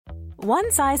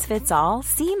One size fits all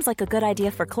seems like a good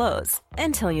idea for clothes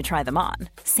until you try them on.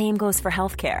 Same goes for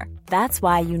healthcare. That's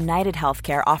why United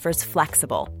Healthcare offers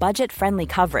flexible, budget-friendly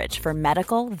coverage for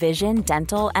medical, vision,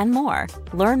 dental, and more.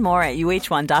 Learn more at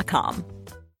uh1.com.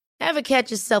 Ever catch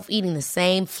yourself eating the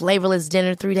same flavorless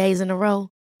dinner 3 days in a row?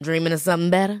 Dreaming of something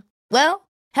better? Well,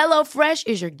 HelloFresh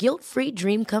is your guilt-free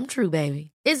dream come true, baby.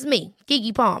 It's me,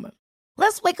 Keke Palmer.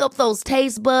 Let's wake up those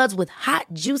taste buds with hot,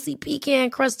 juicy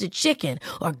pecan-crusted chicken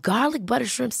or garlic butter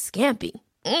shrimp scampi.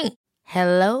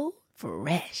 Hello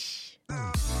Fresh.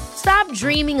 Stop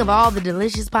dreaming of all the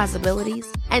delicious possibilities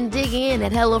and dig in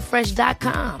at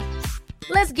HelloFresh.com.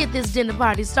 Let's get this dinner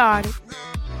party started.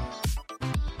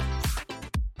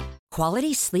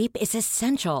 Quality sleep is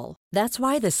essential. That's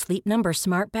why the Sleep Number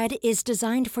Smart Bed is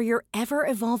designed for your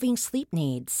ever-evolving sleep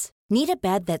needs. Need a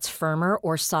bed that's firmer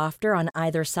or softer on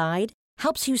either side?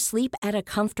 Helps you sleep at a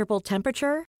comfortable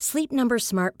temperature? Sleep Number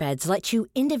Smart Beds let you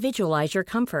individualize your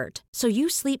comfort, so you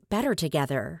sleep better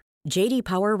together. J.D.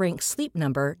 Power ranks Sleep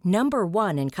Number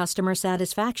 #1 in customer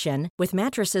satisfaction with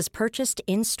mattresses purchased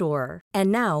in-store.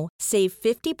 And now, save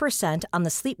 50% on the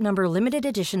Sleep Number Limited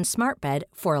Edition Smart Bed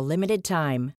for a limited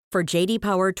time. For J.D.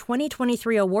 Power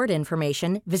 2023 award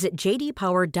information, visit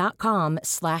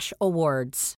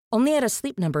jdpower.com/awards. Only at a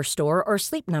Sleep Number store or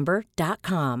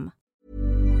sleepnumber.com.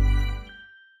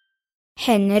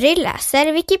 Henry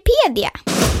läser Wikipedia.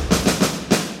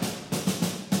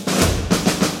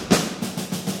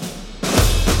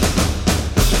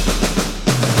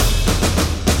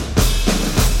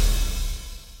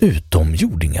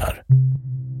 Utomjordingar.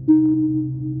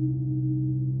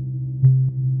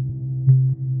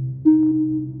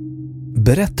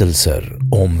 Berättelser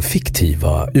om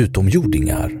fiktiva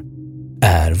utomjordingar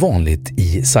är vanligt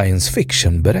i science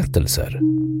fiction-berättelser.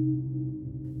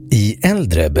 I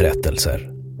äldre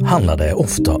berättelser handlar det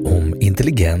ofta om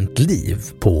intelligent liv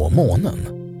på månen,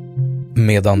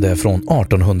 medan det från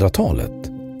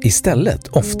 1800-talet istället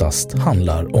oftast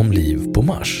handlar om liv på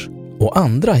Mars och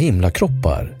andra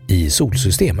himlakroppar i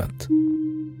solsystemet.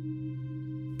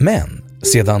 Men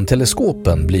sedan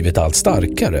teleskopen blivit allt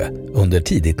starkare under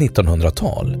tidigt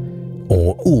 1900-tal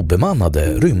och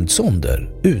obemannade rymdsonder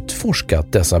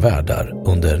utforskat dessa världar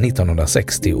under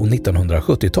 1960- och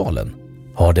 1970-talen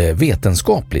har det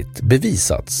vetenskapligt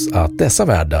bevisats att dessa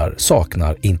världar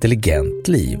saknar intelligent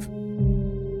liv.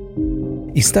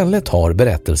 Istället har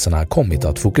berättelserna kommit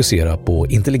att fokusera på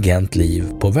intelligent liv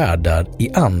på världar i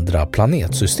andra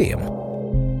planetsystem.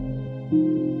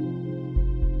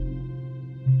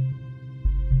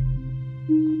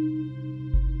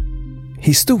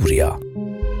 Historia.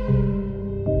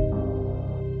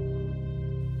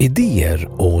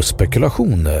 Idéer och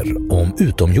spekulationer om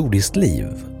utomjordiskt liv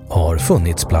har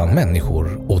funnits bland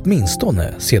människor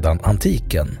åtminstone sedan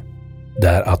antiken,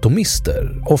 där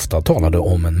atomister ofta talade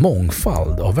om en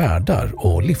mångfald av världar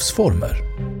och livsformer.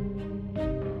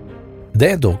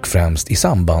 Det är dock främst i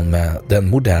samband med den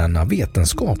moderna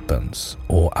vetenskapens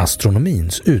och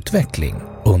astronomins utveckling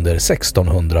under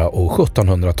 1600- och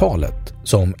 1700-talet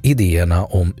som idéerna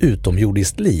om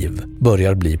utomjordiskt liv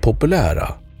börjar bli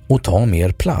populära och ta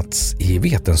mer plats i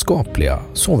vetenskapliga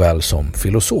såväl som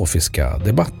filosofiska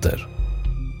debatter.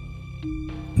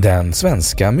 Den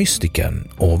svenska mystikern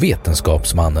och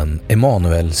vetenskapsmannen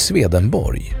Emanuel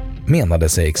Swedenborg menade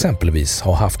sig exempelvis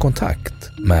ha haft kontakt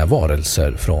med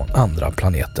varelser från andra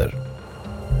planeter.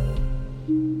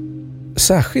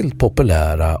 Särskilt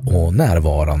populära och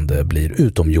närvarande blir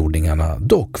utomjordingarna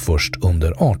dock först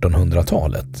under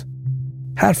 1800-talet.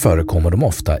 Här förekommer de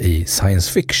ofta i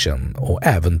science fiction och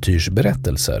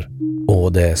äventyrsberättelser,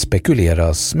 och det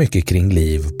spekuleras mycket kring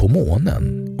liv på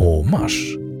månen och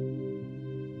Mars.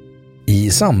 I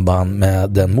samband med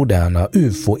den moderna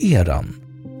UFO-eran,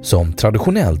 som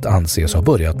traditionellt anses ha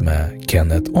börjat med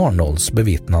Kenneth Arnolds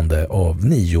bevittnande av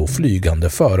 9 flygande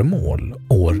föremål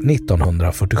år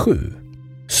 1947,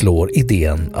 slår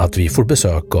idén att vi får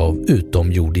besök av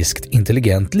utomjordiskt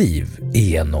intelligent liv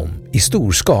igenom i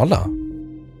stor skala.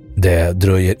 Det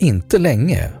dröjer inte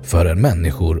länge förrän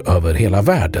människor över hela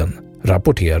världen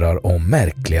rapporterar om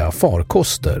märkliga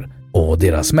farkoster och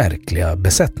deras märkliga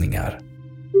besättningar.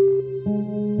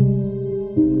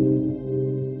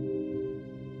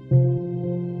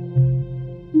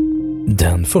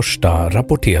 Den första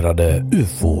rapporterade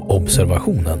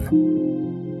UFO-observationen.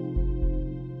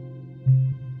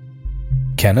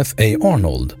 Kenneth A.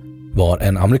 Arnold var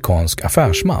en amerikansk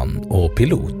affärsman och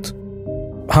pilot.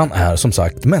 Han är som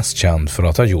sagt mest känd för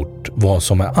att ha gjort vad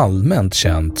som är allmänt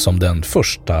känt som den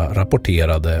första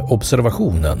rapporterade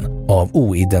observationen av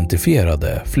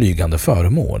oidentifierade flygande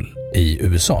föremål i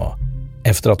USA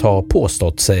efter att ha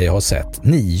påstått sig ha sett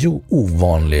 9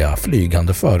 ovanliga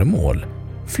flygande föremål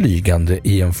flygande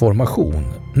i en formation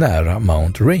nära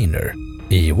Mount Rainier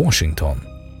i Washington.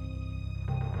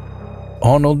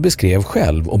 Arnold beskrev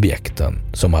själv objekten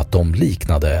som att de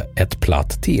liknade ett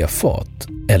platt tefat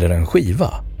eller en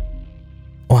skiva.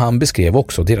 Och han beskrev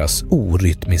också deras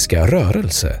orytmiska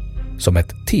rörelse som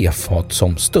ett tefat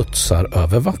som studsar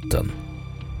över vatten.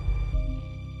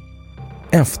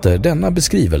 Efter denna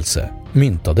beskrivelse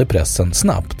myntade pressen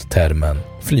snabbt termen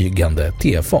flygande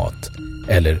tefat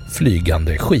eller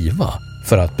flygande skiva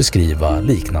för att beskriva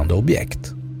liknande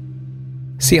objekt.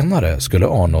 Senare skulle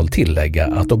Arnold tillägga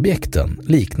att objekten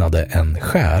liknade en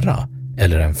skära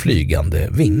eller en flygande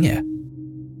vinge.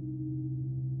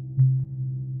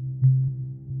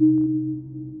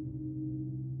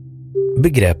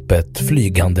 Begreppet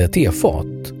flygande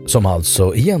tefat, som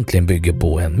alltså egentligen bygger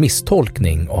på en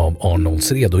misstolkning av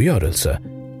Arnolds redogörelse,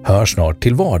 hör snart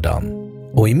till vardagen,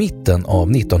 och i mitten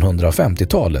av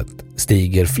 1950-talet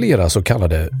stiger flera så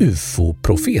kallade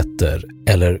UFO-profeter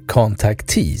eller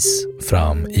contactees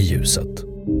fram i ljuset.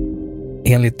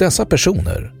 Enligt dessa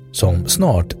personer, som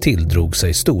snart tilldrog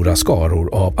sig stora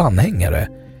skaror av anhängare,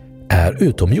 är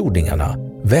utomjordingarna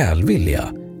välvilliga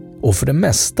och för det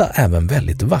mesta även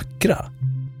väldigt vackra.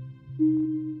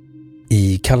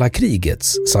 I kalla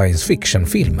krigets science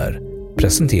fiction-filmer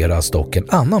presenteras dock en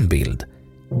annan bild.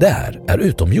 Där är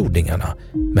utomjordingarna,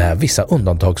 med vissa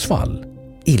undantagsfall,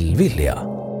 illvilliga.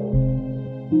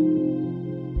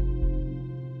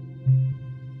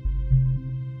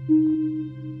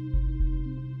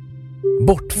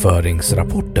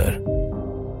 Bortföringsrapporter.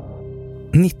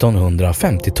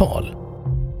 1950-tal.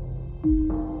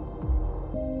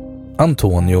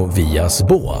 Antonio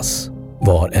Villas-Boas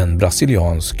var en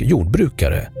brasiliansk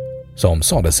jordbrukare som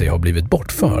sade sig ha blivit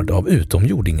bortförd av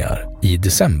utomjordingar i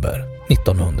december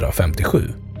 1957.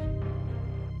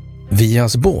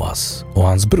 Villas-Boas och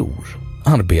hans bror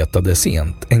arbetade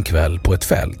sent en kväll på ett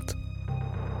fält.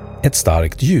 Ett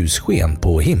starkt ljussken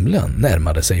på himlen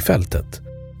närmade sig fältet,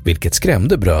 vilket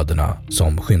skrämde bröderna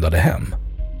som skyndade hem.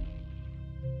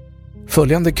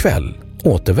 Följande kväll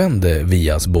återvände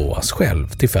Villas-Boas själv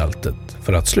till fältet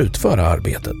för att slutföra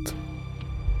arbetet.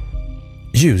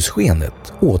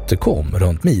 Ljusskenet återkom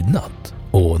runt midnatt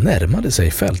och närmade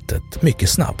sig fältet mycket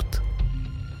snabbt.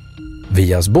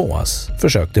 Villas-Boas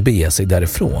försökte bege sig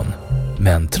därifrån,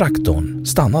 men traktorn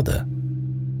stannade.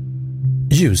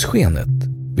 Ljusskenet,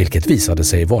 vilket visade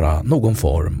sig vara någon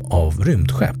form av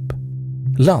rymdskepp,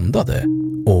 landade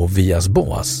och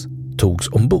Villas-Boas togs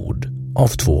ombord av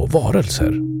 2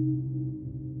 varelser.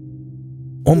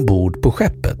 Ombord på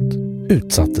skeppet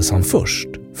utsattes han först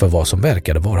för vad som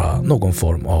verkade vara någon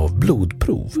form av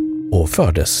blodprov och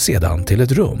fördes sedan till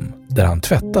ett rum där han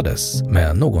tvättades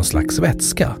med någon slags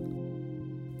vätska.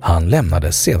 Han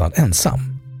lämnades sedan ensam.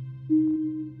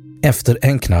 Efter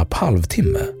en knapp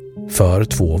halvtimme för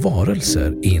 2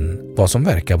 varelser in vad som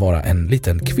verkar vara en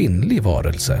liten kvinnlig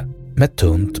varelse med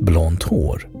tunt blont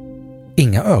hår,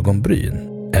 inga ögonbryn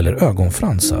eller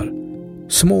ögonfransar,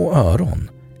 små öron,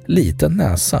 liten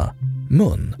näsa,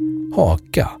 mun,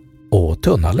 haka och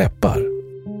tunna läppar.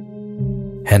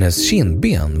 Hennes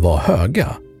kindben var höga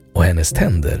och hennes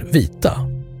tänder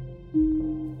vita.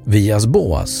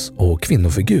 Villas-Boas och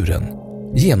kvinnofiguren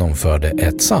genomförde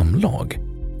ett samlag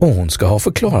och hon ska ha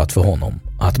förklarat för honom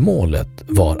att målet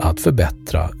var att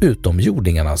förbättra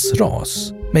utomjordingarnas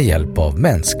ras med hjälp av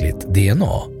mänskligt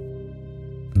DNA.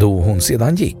 Då hon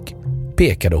sedan gick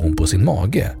pekade hon på sin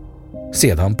mage,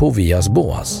 sedan på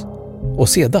Villas-Boas och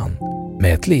sedan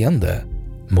med ett leende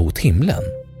mot himlen.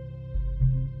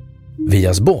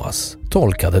 Villas-Boas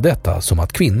tolkade detta som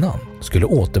att kvinnan skulle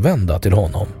återvända till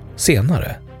honom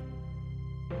senare.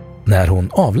 När hon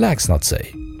avlägsnat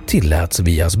sig tilläts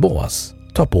Villas-Boas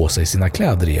ta på sig sina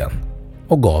kläder igen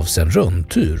och gavs en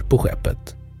rundtur på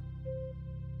skeppet.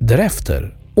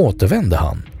 Därefter återvände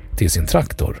han till sin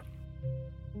traktor.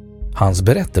 Hans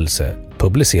berättelse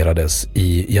publicerades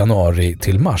i januari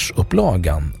till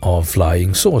mars-upplagan av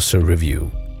Flying Saucer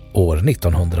Review år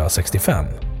 1965.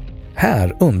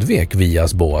 Här undvek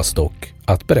Villas-Boas dock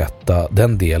att berätta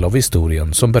den del av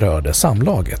historien som berörde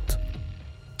samlaget.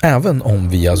 Även om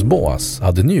Villas-Boas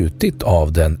hade njutit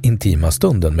av den intima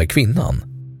stunden med kvinnan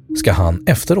ska han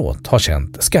efteråt ha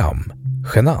känt skam,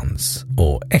 genans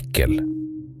och äckel.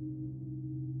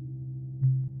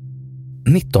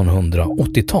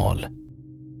 1980-tal.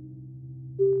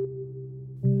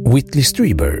 Whitley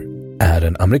Strieber är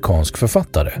en amerikansk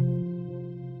författare.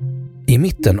 I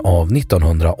mitten av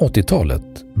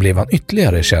 1980-talet blev han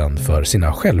ytterligare känd för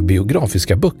sina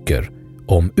självbiografiska böcker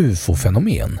om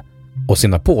UFO-fenomen och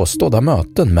sina påstådda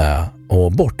möten med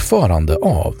och bortförande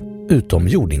av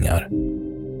utomjordingar.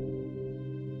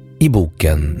 I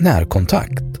boken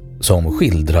Närkontakt, som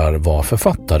skildrar vad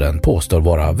författaren påstår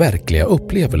vara verkliga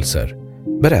upplevelser,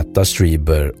 berättar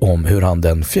Strieber om hur han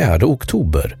den 4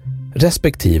 oktober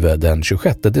respektive den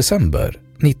 26 december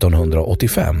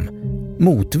 1985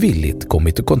 motvilligt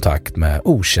kommit i kontakt med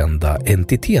okända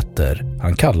entiteter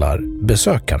han kallar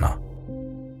besökarna.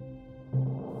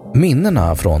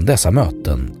 Minnena från dessa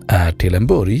möten är till en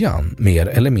början mer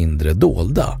eller mindre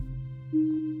dolda.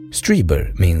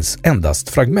 Strieber minns endast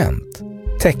fragment,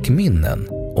 täckminnen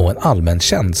och en allmän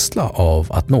känsla av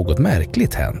att något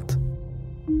märkligt hänt.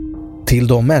 Till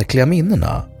de märkliga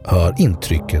minnena hör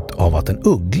intrycket av att en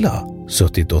uggla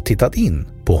suttit och tittat in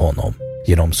på honom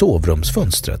genom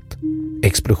sovrumsfönstret,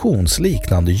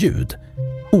 explosionsliknande ljud,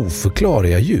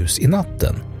 oförklarliga ljus i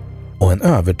natten och en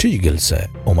övertygelse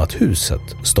om att huset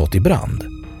stått i brand.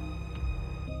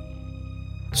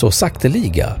 Så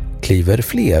sakteliga kliver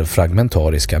fler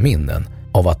fragmentariska minnen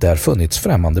av att det har funnits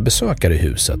främmande besökare i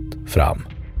huset fram.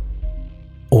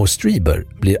 Och Strieber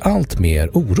blir allt mer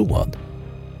oroad.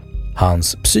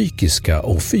 Hans psykiska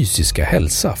och fysiska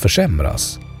hälsa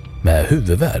försämras med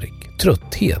huvudvärk,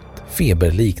 trötthet,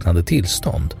 feberliknande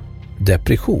tillstånd,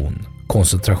 depression,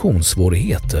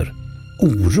 koncentrationssvårigheter,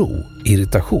 oro,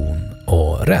 irritation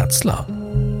och rädsla.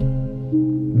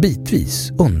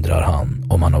 Bitvis undrar han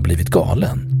om han har blivit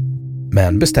galen,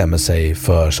 men bestämmer sig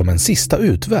för som en sista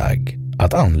utväg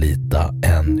att anlita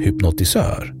en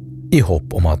hypnotisör i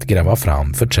hopp om att gräva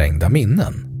fram förträngda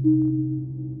minnen.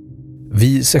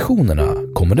 Vid sessionerna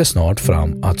kommer det snart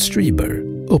fram att Strieber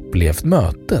upplevt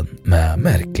möten med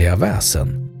märkliga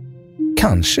väsen,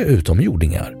 kanske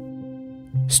utomjordingar.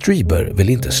 Strieber vill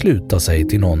inte sluta sig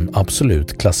till någon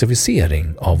absolut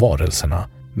klassificering av varelserna,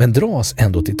 men dras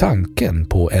ändå till tanken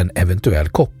på en eventuell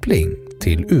koppling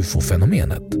till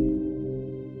UFO-fenomenet.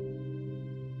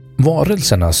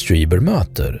 Varelserna Strieber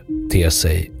möter ter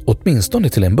sig, åtminstone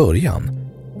till en början,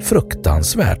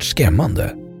 fruktansvärt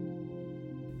skrämmande.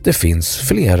 Det finns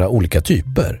flera olika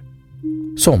typer.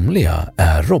 Somliga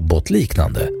är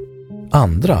robotliknande,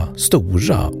 andra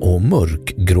stora och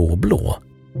mörkgråblå.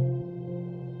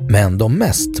 Men de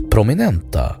mest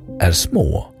prominenta är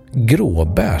små,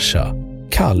 gråbärsa,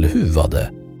 kallhuvade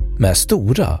med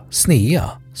stora, snea,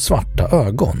 svarta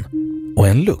ögon och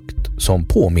en lukt som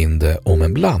påminde om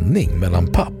en blandning mellan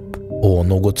papp och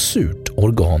något surt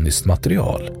organiskt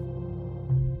material.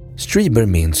 Strieber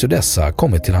minns hur dessa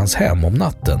kommit till hans hem om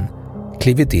natten,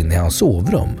 klivit in i hans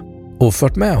sovrum och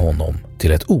fört med honom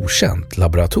till ett okänt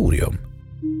laboratorium.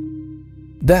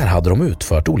 Där hade de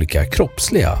utfört olika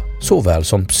kroppsliga såväl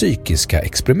som psykiska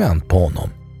experiment på honom.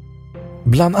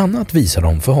 Bland annat visar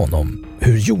de för honom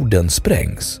hur jorden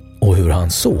sprängs och hur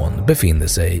hans son befinner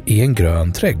sig i en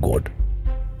grön trädgård.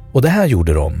 Och det här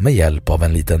gjorde de med hjälp av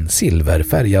en liten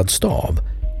silverfärgad stav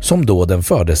som då den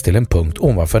fördes till en punkt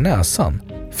ovanför näsan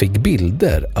fick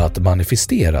bilder att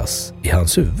manifesteras i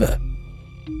hans huvud.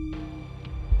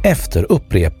 Efter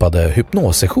upprepade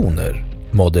hypnossessioner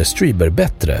mådde Strieber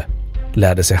bättre,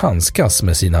 lärde sig handskas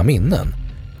med sina minnen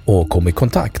och kom i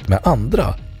kontakt med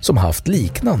andra som haft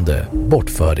liknande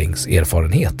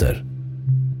bortföringserfarenheter.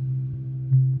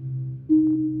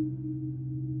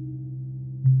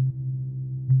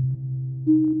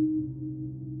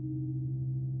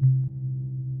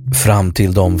 Fram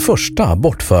till de första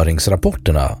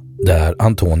bortföringsrapporterna, där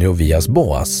Antonio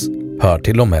Villas-Boas hör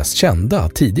till de mest kända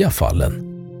tidiga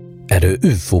fallen, är det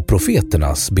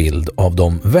UFO-profeternas bild av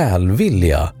de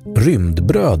välvilliga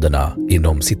rymdbröderna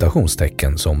inom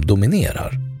citationstecken som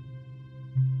dominerar.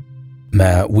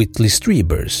 Med Whitley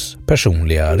Striebers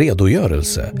personliga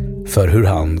redogörelse för hur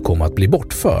han kom att bli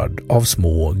bortförd av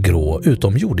små grå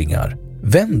utomjordingar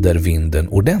vänder vinden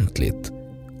ordentligt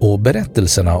och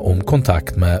berättelserna om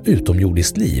kontakt med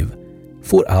utomjordiskt liv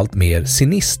får allt mer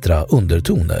sinistra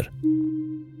undertoner.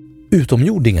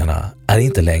 Utomjordingarna är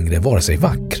inte längre vare sig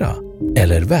vackra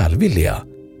eller välvilliga,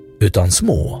 utan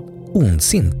små,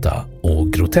 ondsinta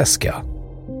och groteska.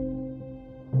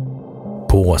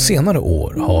 På senare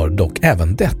år har dock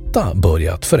även detta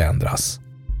börjat förändras.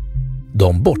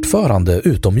 De bortförande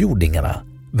utomjordingarna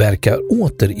verkar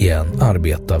återigen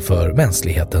arbeta för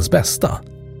mänsklighetens bästa.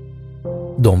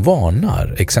 De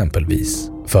varnar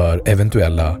exempelvis för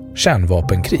eventuella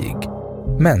kärnvapenkrig,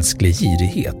 mänsklig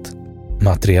girighet,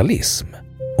 materialism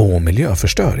och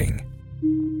miljöförstöring.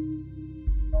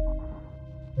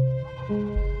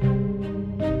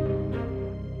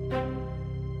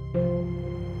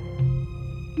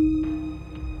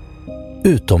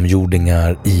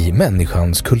 Utomjordingar i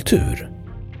människans kultur.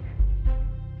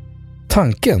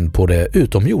 Tanken på det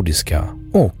utomjordiska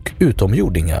och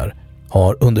utomjordingar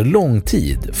har under lång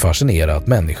tid fascinerat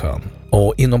människan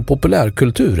och inom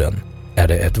populärkulturen är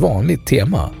det ett vanligt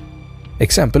tema,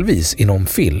 exempelvis inom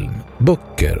film,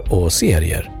 böcker och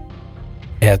serier.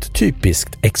 Ett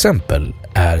typiskt exempel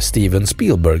är Steven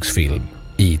Spielbergs film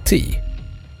E.T.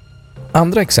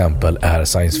 Andra exempel är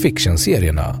science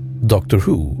fiction-serierna Doctor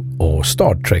Who och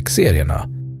Star Trek-serierna.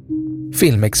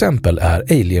 Filmexempel är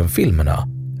Alien-filmerna,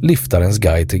 Liftarens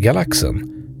guide till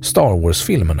galaxen, Star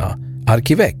Wars-filmerna,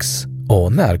 Arkivex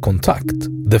och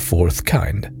Närkontakt, The Fourth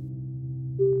Kind.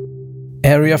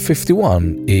 Area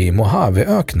 51 i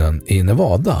Mojaveöknen i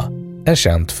Nevada är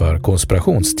känt för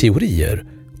konspirationsteorier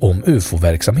om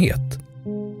UFO-verksamhet.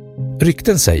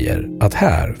 Rykten säger att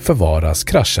här förvaras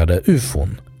kraschade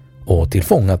UFOn och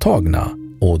tillfångatagna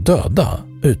och döda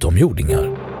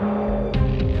utomjordingar.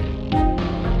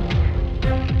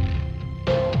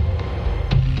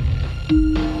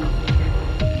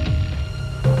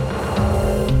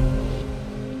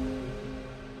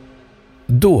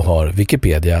 Då har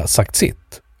Wikipedia sagt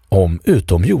sitt om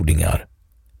utomjordingar.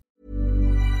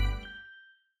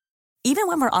 Even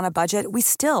when we're on a budget, we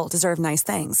still deserve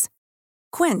nice things.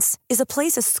 Quince is a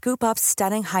place to scoop up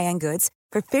stunning high-end goods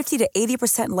for 50 to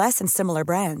 80% less than similar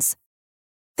brands.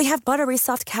 They have buttery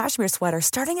soft cashmere sweaters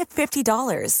starting at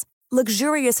 $50,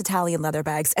 luxurious Italian leather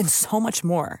bags, and so much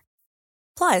more.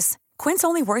 Plus, Quince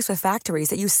only works with factories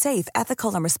that use safe,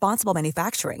 ethical, and responsible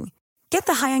manufacturing. Get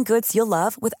the high-end goods you'll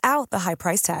love without the high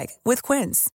price tag with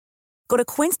Quince. Go to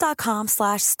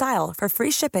quince.com/style for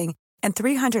free shipping and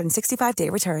 365-day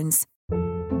returns.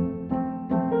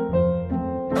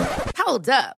 Hold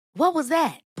up. What was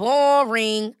that?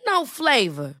 Boring. No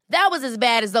flavor. That was as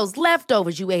bad as those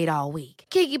leftovers you ate all week.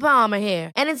 Keke Palmer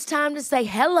here, and it's time to say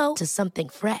hello to something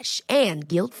fresh and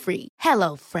guilt-free.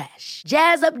 Hello Fresh.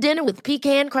 Jazz up dinner with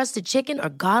pecan-crusted chicken or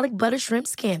garlic butter shrimp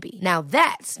scampi. Now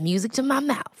that's music to my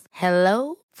mouth.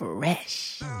 Hello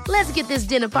Fresh. Let's get this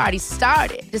dinner party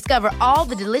started. Discover all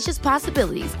the delicious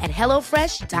possibilities at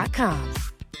hellofresh.com.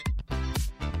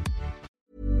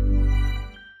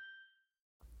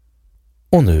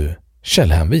 Och nu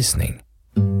källhänvisning.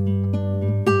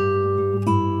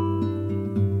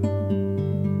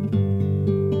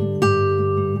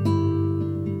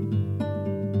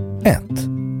 1.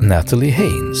 Natalie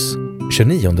Haynes,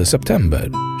 29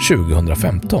 september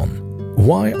 2015.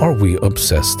 Why are we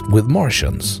obsessed with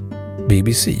Martians?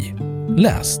 BBC.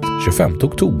 Läst 25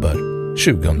 oktober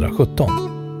 2017.